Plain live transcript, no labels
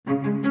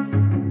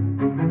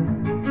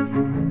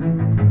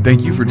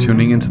Thank you for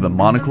tuning into the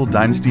Monocle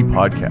Dynasty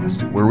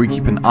Podcast, where we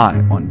keep an eye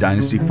on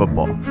Dynasty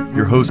football.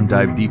 Your hosts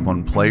dive deep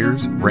on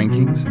players,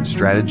 rankings,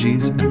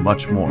 strategies, and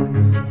much more.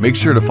 Make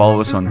sure to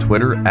follow us on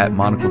Twitter at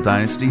Monocle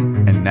Dynasty.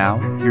 And now,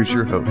 here's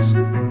your host.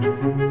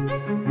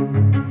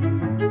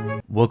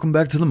 Welcome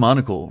back to the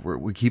Monocle, where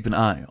we keep an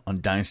eye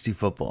on Dynasty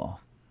football.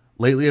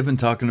 Lately, I've been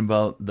talking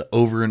about the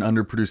over and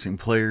under producing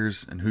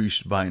players and who you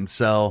should buy and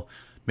sell,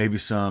 maybe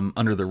some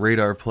under the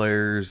radar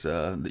players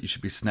that you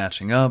should be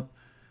snatching up.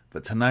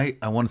 But tonight,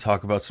 I want to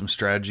talk about some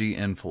strategy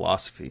and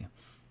philosophy.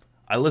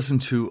 I listen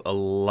to a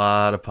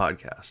lot of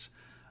podcasts.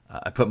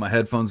 I put my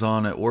headphones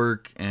on at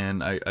work,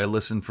 and I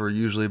listen for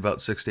usually about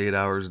 6 to 8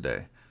 hours a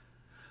day.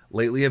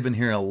 Lately, I've been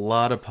hearing a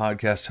lot of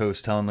podcast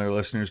hosts telling their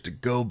listeners to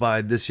go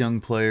buy this young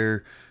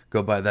player,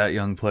 go buy that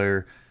young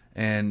player,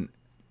 and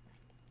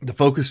the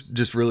focus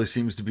just really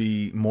seems to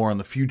be more on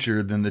the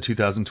future than the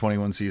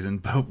 2021 season.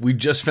 But we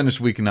just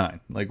finished week 9.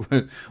 Like,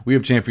 we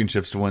have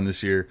championships to win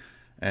this year.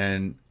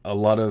 And a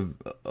lot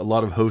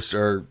of hosts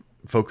are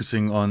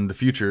focusing on the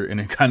future,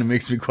 and it kind of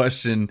makes me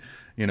question,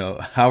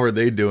 how are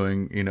they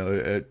doing?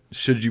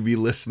 Should you be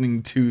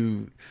listening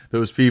to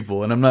those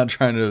people? And I'm not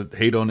trying to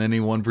hate on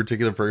any one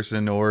particular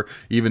person or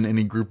even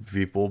any group of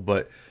people,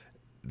 but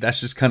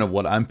that's just kind of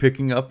what I'm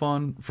picking up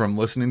on from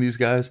listening to these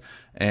guys.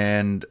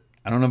 And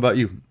I don't know about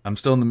you. I'm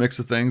still in the mix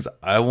of things.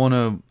 I want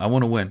to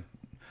win.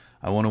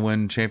 I want to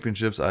win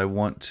championships. I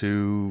want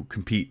to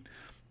compete.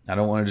 I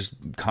don't want to just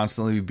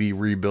constantly be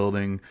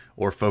rebuilding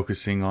or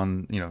focusing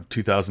on,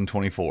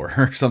 2024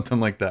 or something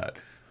like that.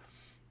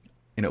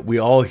 We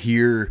all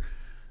hear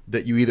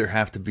that you either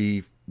have to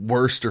be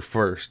worst or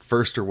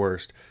first or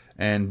worst.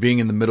 And being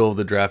in the middle of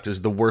the draft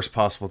is the worst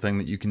possible thing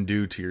that you can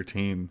do to your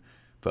team.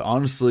 But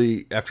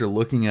honestly, after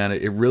looking at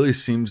it, it really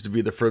seems to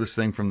be the furthest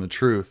thing from the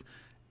truth.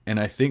 And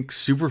I think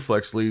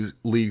Superflex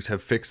leagues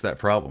have fixed that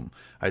problem.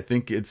 I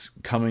think it's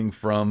coming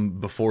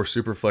from before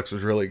Superflex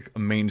was really a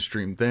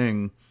mainstream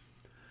thing.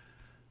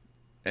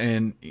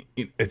 And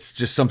it's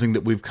just something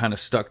that we've kind of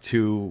stuck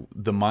to,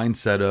 the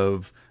mindset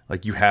of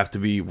like you have to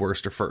be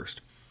worst or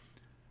first.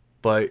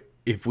 But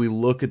if we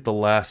look at the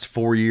last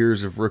 4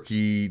 years of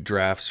rookie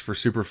drafts for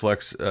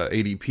Superflex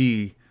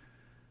ADP,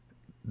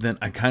 then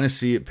I kind of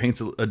see it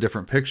paints a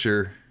different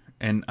picture.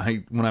 And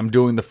when I'm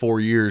doing the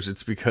 4 years,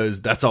 it's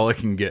because that's all I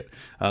can get.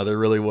 There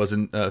really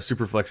wasn't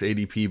Superflex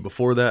ADP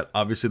before that.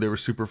 Obviously, there were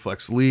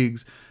Superflex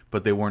leagues,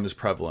 but they weren't as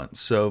prevalent.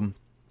 So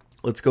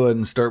let's go ahead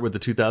and start with the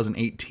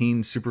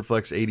 2018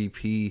 Superflex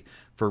ADP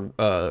for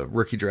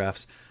rookie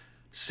drafts.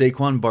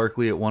 Saquon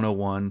Barkley at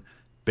 101,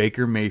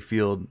 Baker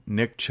Mayfield,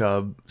 Nick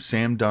Chubb,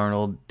 Sam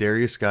Darnold,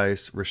 Darius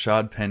Geis,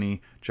 Rashad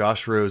Penny,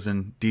 Josh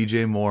Rosen,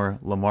 DJ Moore,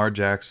 Lamar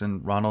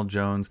Jackson, Ronald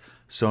Jones,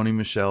 Sony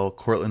Michel,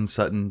 Cortland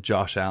Sutton,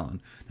 Josh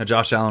Allen. Now,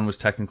 Josh Allen was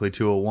technically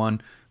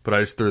 201, but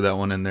I just threw that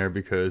one in there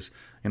because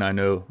I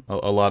know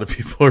a lot of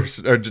people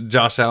are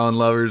Josh Allen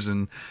lovers,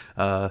 and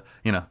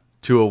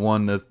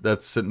 201,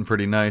 that's sitting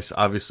pretty nice.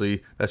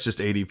 Obviously, that's just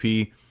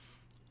ADP.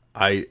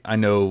 I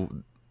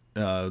know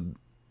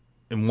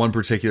in one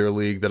particular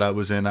league that I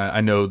was in,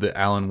 I know that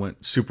Allen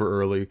went super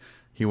early.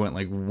 He went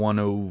like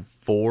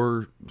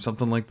 104,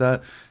 something like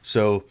that.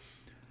 So,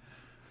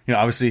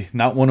 obviously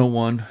not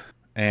 101,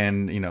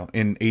 and,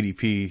 in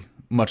ADP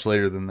much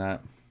later than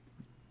that.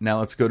 Now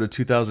let's go to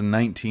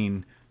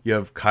 2019. You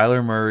have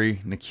Kyler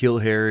Murray,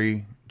 N'Keal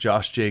Harry,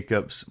 Josh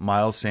Jacobs,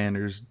 Miles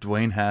Sanders,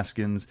 Dwayne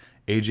Haskins,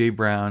 A.J.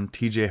 Brown,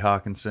 T.J.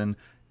 Hawkinson,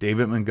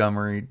 David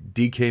Montgomery,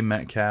 D.K.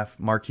 Metcalf,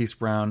 Marquise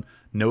Brown,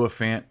 Noah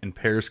Fant, and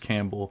Paris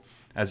Campbell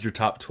as your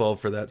top 12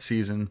 for that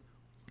season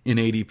in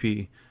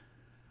ADP.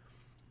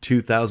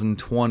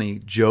 2020,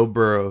 Joe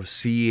Burrow,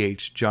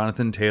 CEH,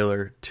 Jonathan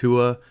Taylor,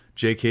 Tua,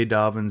 J.K.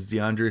 Dobbins,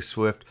 DeAndre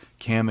Swift,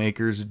 Cam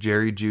Akers,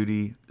 Jerry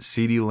Jeudy,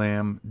 CeeDee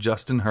Lamb,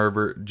 Justin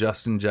Herbert,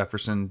 Justin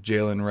Jefferson,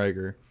 Jalen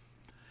Reagor.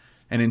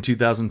 And in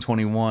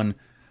 2021,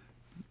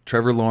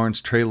 Trevor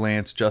Lawrence, Trey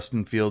Lance,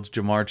 Justin Fields,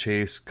 Jamar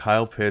Chase,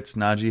 Kyle Pitts,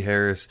 Najee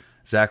Harris,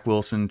 Zach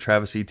Wilson,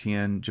 Travis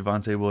Etienne,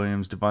 Javonte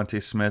Williams,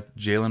 Devontae Smith,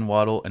 Jalen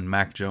Waddle, and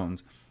Mac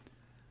Jones.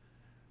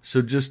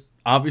 So just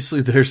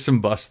obviously there's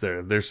some busts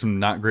there. There's some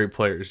not great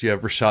players. You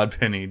have Rashad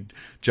Penny,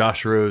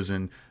 Josh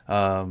Rosen,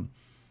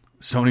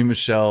 Sony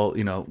Michel,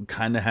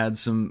 kind of had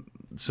some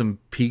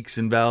peaks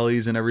and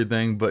valleys and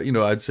everything, but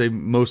I'd say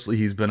mostly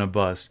he's been a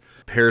bust.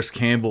 Paris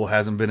Campbell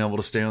hasn't been able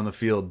to stay on the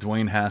field.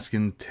 Dwayne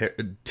Haskins,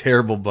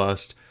 terrible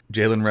bust.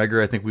 Jalen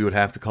Reagor, I think we would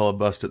have to call a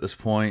bust at this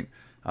point.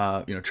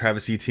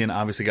 Travis Etienne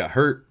obviously got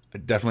hurt.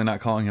 Definitely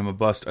not calling him a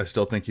bust. I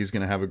still think he's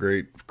going to have a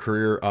great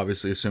career,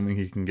 obviously assuming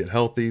he can get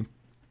healthy.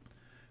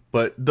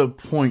 But the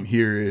point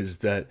here is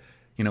that,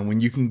 when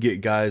you can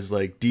get guys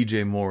like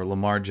DJ Moore,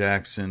 Lamar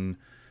Jackson,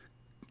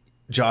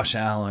 Josh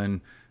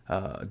Allen,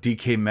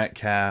 DK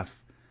Metcalf,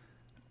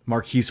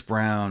 Marquise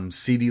Brown,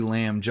 CeeDee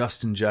Lamb,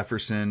 Justin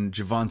Jefferson,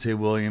 Javonte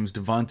Williams,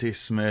 Devontae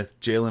Smith,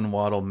 Jalen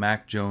Waddle,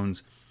 Mac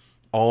Jones,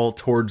 all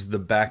towards the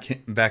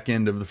back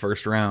end of the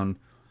first round.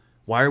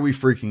 Why are we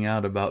freaking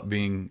out about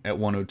being at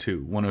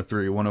 102,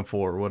 103,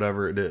 104,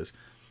 whatever it is?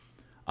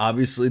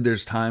 Obviously,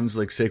 there's times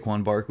like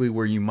Saquon Barkley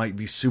where you might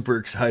be super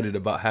excited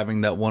about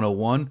having that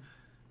 101.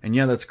 And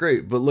yeah, that's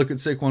great. But look at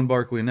Saquon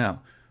Barkley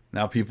now.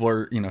 Now people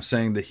are,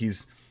 saying that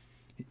he's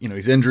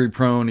injury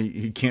prone.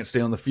 He can't stay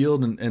on the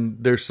field.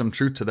 And there's some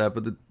truth to that.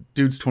 But the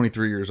dude's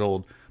 23 years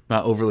old.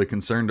 Not overly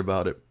concerned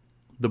about it.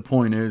 The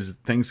point is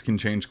things can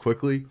change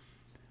quickly.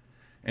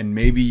 And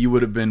maybe you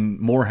would have been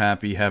more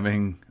happy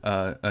having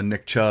a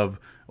Nick Chubb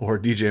or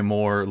DJ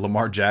Moore,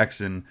 Lamar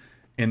Jackson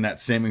in that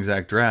same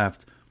exact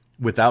draft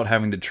without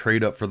having to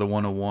trade up for the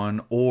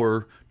 101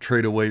 or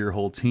trade away your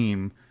whole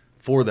team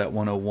for that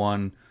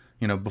 101,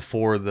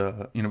 before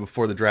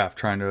the draft,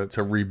 trying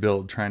to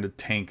rebuild, trying to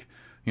tank,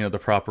 the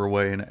proper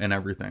way and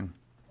everything.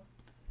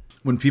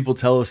 When people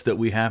tell us that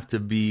we have to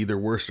be either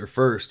worst or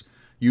first,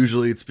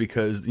 usually it's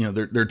because,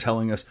 they're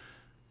telling us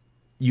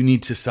you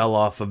need to sell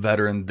off a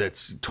veteran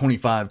that's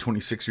 25,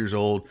 26 years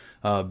old,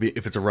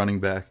 if it's a running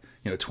back,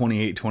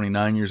 28,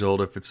 29 years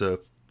old if it's a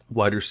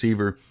wide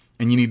receiver.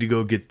 And you need to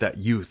go get that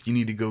youth. You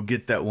need to go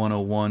get that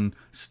 101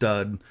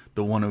 stud,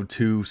 the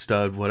 102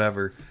 stud,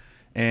 whatever.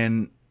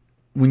 And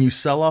when you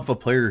sell off a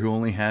player who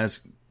only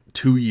has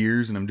 2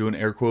 years, and I'm doing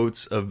air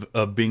quotes,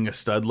 of being a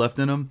stud left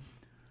in him,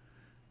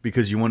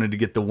 because you wanted to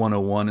get the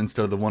 101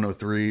 instead of the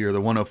 103 or the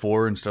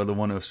 104 instead of the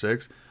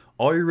 106,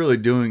 all you're really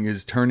doing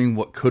is turning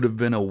what could have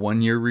been a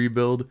 1-year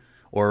rebuild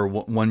or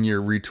 1-year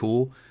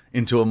retool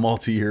into a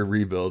multi-year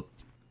rebuild.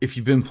 If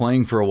you've been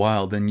playing for a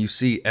while, then you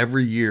see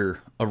every year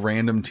a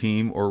random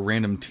team or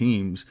random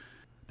teams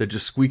that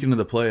just squeak into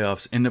the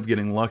playoffs, end up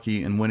getting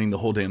lucky and winning the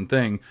whole damn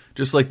thing.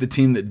 Just like the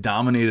team that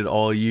dominated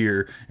all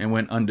year and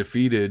went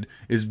undefeated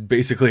is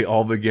basically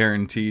all but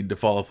guaranteed to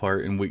fall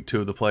apart in week 2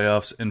 of the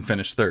playoffs and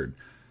finish third.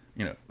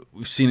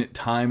 We've seen it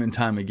time and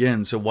time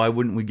again, so why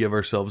wouldn't we give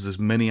ourselves as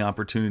many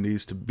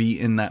opportunities to be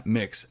in that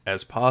mix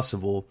as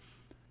possible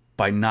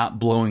by not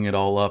blowing it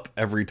all up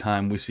every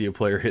time we see a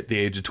player hit the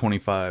age of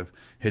 25,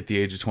 hit the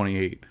age of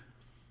 28.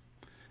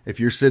 If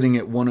you're sitting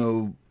at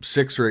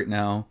 106 right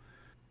now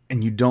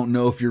and you don't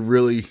know if you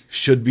really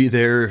should be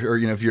there or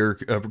if you're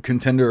a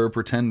contender or a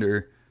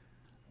pretender,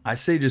 I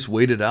say just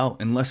wait it out.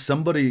 Unless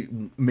somebody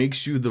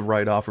makes you the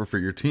right offer for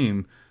your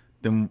team,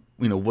 then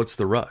what's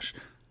the rush?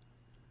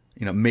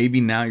 Maybe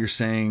now you're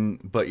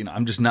saying, but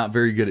I'm just not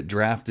very good at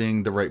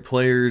drafting the right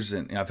players,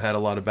 and I've had a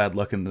lot of bad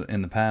luck in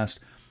the past.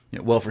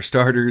 Well, for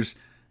starters,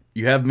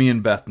 you have me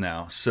and Beth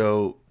now,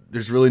 so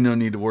there's really no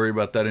need to worry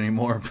about that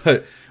anymore.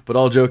 But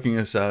all joking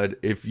aside,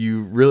 if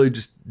you really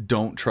just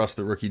don't trust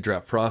the rookie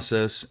draft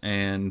process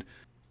and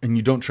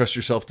you don't trust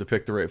yourself to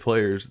pick the right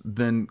players,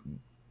 then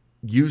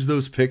use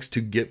those picks to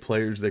get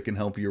players that can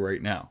help you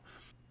right now.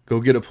 Go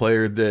get a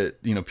player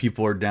that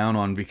people are down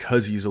on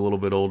because he's a little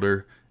bit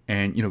older.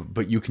 And,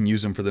 but you can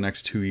use him for the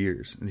next 2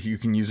 years. You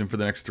can use him for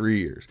the next 3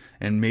 years.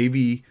 And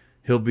maybe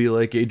he'll be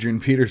like Adrian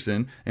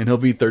Peterson and he'll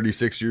be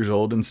 36 years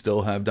old and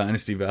still have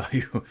dynasty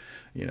value.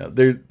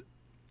 There's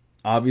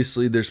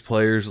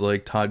players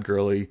like Todd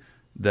Gurley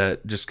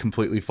that just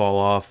completely fall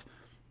off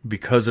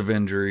because of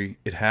injury.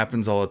 It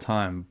happens all the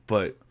time,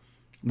 but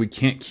we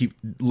can't keep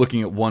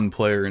looking at one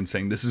player and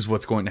saying this is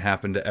what's going to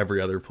happen to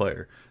every other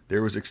player.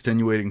 There was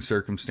extenuating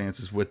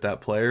circumstances with that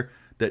player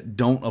that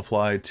don't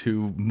apply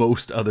to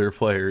most other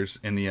players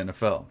in the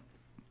NFL.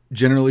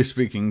 Generally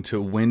speaking,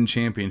 to win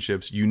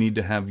championships, you need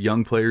to have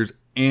young players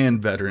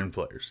and veteran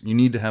players. You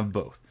need to have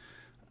both.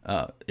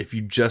 If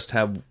you just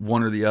have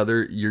one or the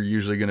other, you're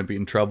usually going to be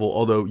in trouble,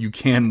 although you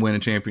can win a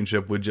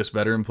championship with just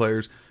veteran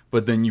players,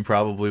 but then you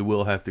probably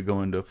will have to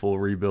go into a full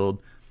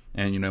rebuild,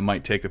 and it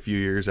might take a few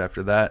years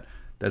after that.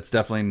 That's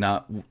definitely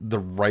not the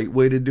right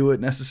way to do it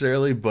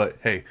necessarily, but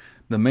hey,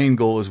 the main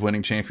goal is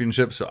winning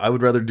championships, so I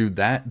would rather do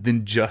that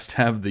than just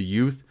have the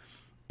youth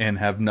and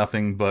have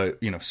nothing but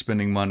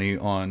spending money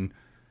on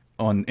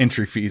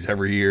entry fees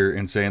every year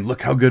and saying,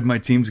 look how good my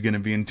team's going to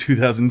be in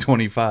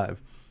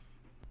 2025.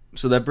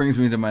 So that brings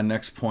me to my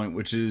next point,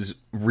 which is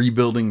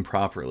rebuilding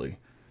properly.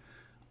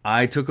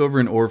 I took over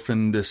an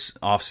orphan this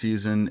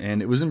offseason,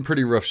 and it was in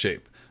pretty rough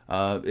shape.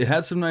 It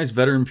had some nice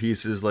veteran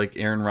pieces like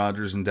Aaron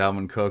Rodgers and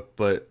Dalvin Cook,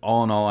 but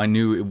all in all, I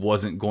knew it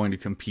wasn't going to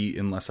compete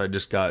unless I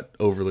just got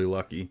overly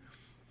lucky.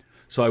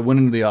 So I went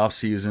into the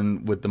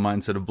offseason with the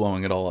mindset of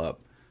blowing it all up.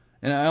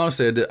 And I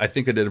honestly, I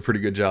think I did a pretty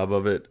good job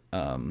of it.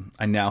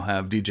 I now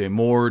have DJ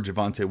Moore,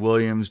 Javonte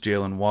Williams,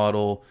 Jalen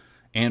Waddle,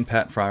 and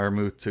Pat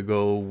Freiermuth to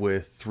go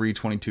with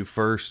 322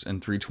 firsts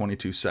and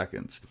 322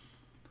 seconds.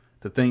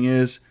 The thing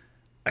is,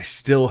 I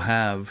still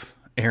have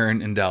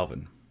Aaron and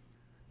Dalvin.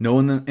 No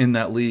one in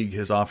that league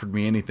has offered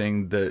me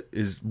anything that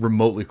is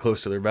remotely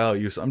close to their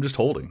value, so I'm just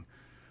holding.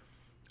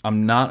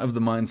 I'm not of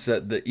the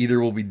mindset that either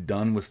will be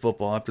done with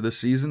football after this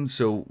season,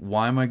 so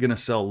why am I going to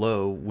sell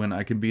low when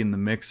I can be in the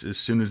mix as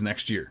soon as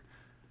next year?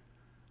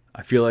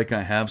 I feel like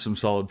I have some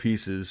solid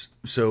pieces,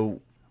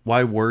 so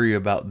why worry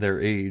about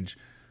their age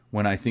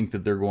when I think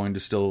that they're going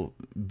to still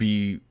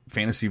be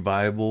fantasy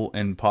viable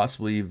and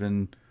possibly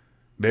even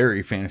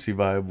very fantasy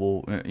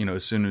viable,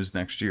 as soon as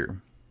next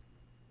year?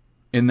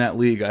 In that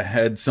league, I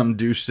had some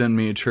douche send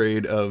me a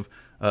trade of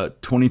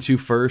 22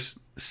 first,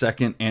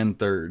 second, and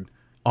third.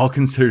 all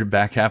considered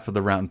back half of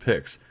the round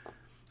picks.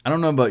 I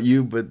don't know about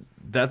you, but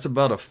that's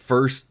about a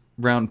first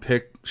round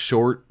pick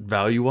short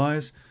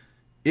value-wise,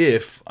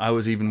 if I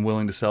was even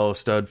willing to sell a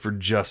stud for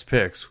just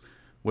picks,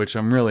 which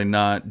I'm really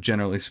not,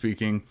 generally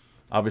speaking.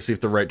 Obviously,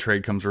 if the right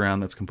trade comes around,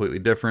 that's completely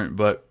different,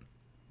 but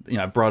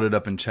I brought it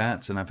up in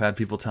chats, and I've had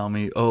people tell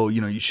me, oh,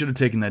 you should have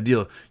taken that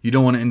deal. You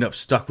don't want to end up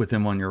stuck with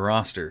him on your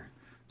roster,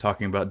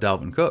 talking about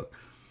Dalvin Cook.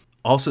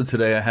 Also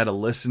today, I had a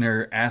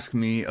listener ask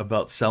me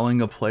about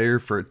selling a player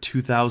for a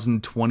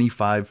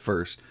 2025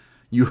 first.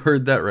 You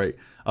heard that right.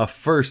 A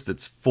first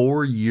that's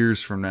 4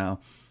 years from now.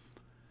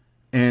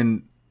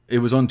 And it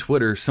was on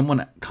Twitter.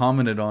 Someone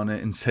commented on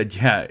it and said,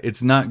 yeah,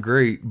 it's not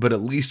great, but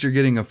at least you're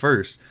getting a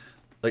first.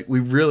 Like,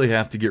 we really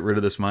have to get rid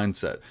of this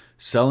mindset.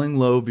 Selling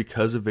low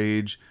because of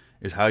age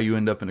is how you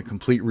end up in a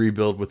complete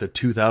rebuild with a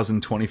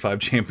 2025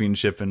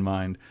 championship in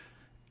mind.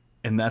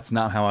 And that's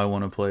not how I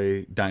want to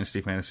play Dynasty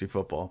Fantasy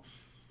Football.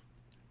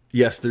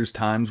 Yes, there's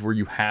times where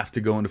you have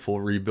to go into full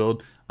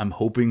rebuild. I'm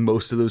hoping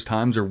most of those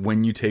times are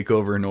when you take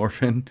over an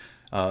orphan.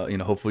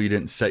 Hopefully you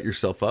didn't set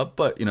yourself up.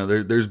 But,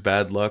 there's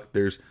bad luck.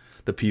 There's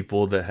the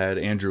people that had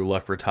Andrew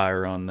Luck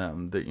retire on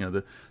them.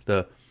 The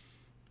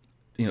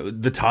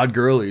Todd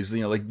Gurley's.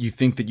 You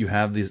think that you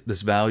have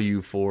this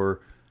value for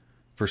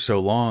so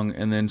long,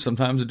 and then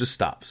sometimes it just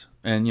stops.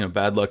 And,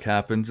 bad luck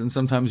happens, and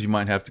sometimes you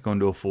might have to go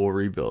into a full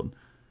rebuild.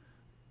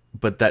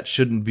 But that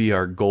shouldn't be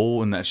our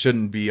goal, and that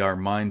shouldn't be our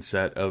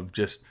mindset of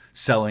just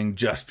selling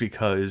just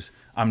because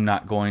I'm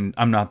not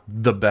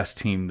the best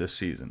team this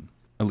season,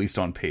 at least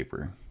on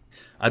paper.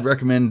 I'd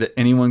recommend that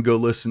anyone go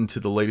listen to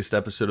the latest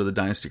episode of the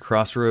Dynasty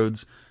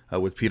Crossroads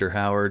with Peter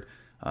Howard.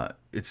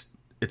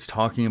 It's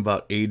talking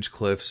about age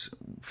cliffs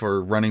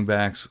for running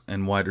backs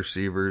and wide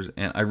receivers,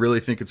 and I really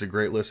think it's a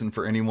great listen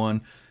for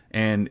anyone,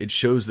 and it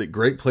shows that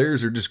great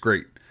players are just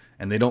great,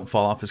 and they don't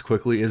fall off as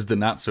quickly as the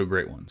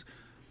not-so-great ones.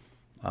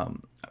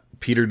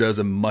 Peter does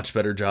a much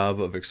better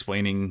job of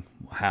explaining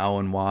how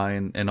and why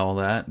and all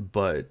that,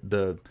 but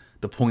the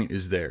point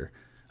is there.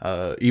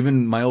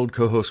 Even my old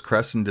co-host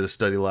Crescent did a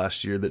study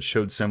last year that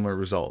showed similar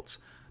results.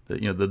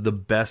 That the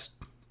best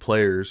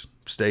players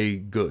stay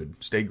good,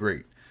 stay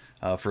great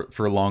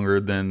for longer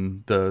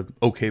than the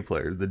okay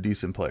players, the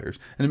decent players,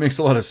 and it makes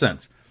a lot of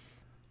sense.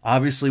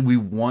 Obviously, we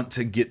want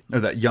to get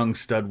that young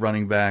stud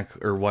running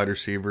back or wide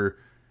receiver,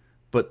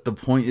 but the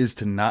point is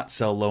to not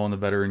sell low on the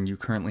veteran you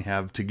currently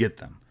have to get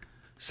them.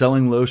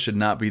 Selling low should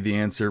not be the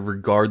answer,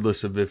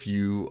 regardless of if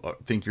you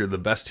think you're the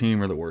best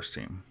team or the worst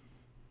team.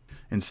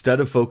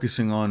 Instead of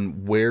focusing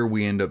on where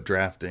we end up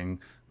drafting,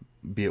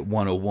 be it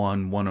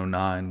 101,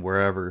 109,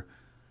 wherever,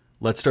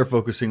 let's start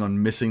focusing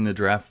on missing the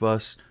draft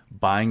bus,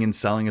 buying and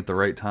selling at the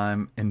right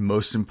time, and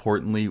most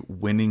importantly,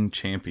 winning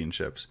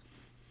championships.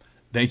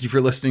 Thank you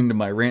for listening to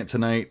my rant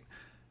tonight.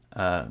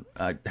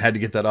 I had to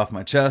get that off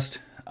my chest.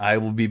 I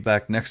will be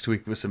back next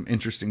week with some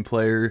interesting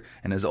player.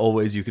 And as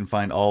always, you can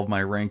find all of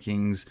my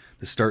rankings,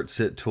 the Start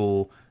Sit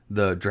tool,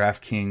 the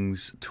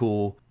DraftKings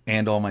tool,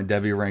 and all my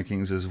Devy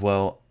rankings as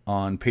well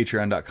on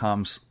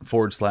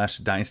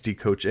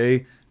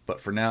patreon.com/DynastyCoachA.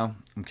 But for now,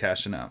 I'm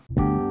cashing out.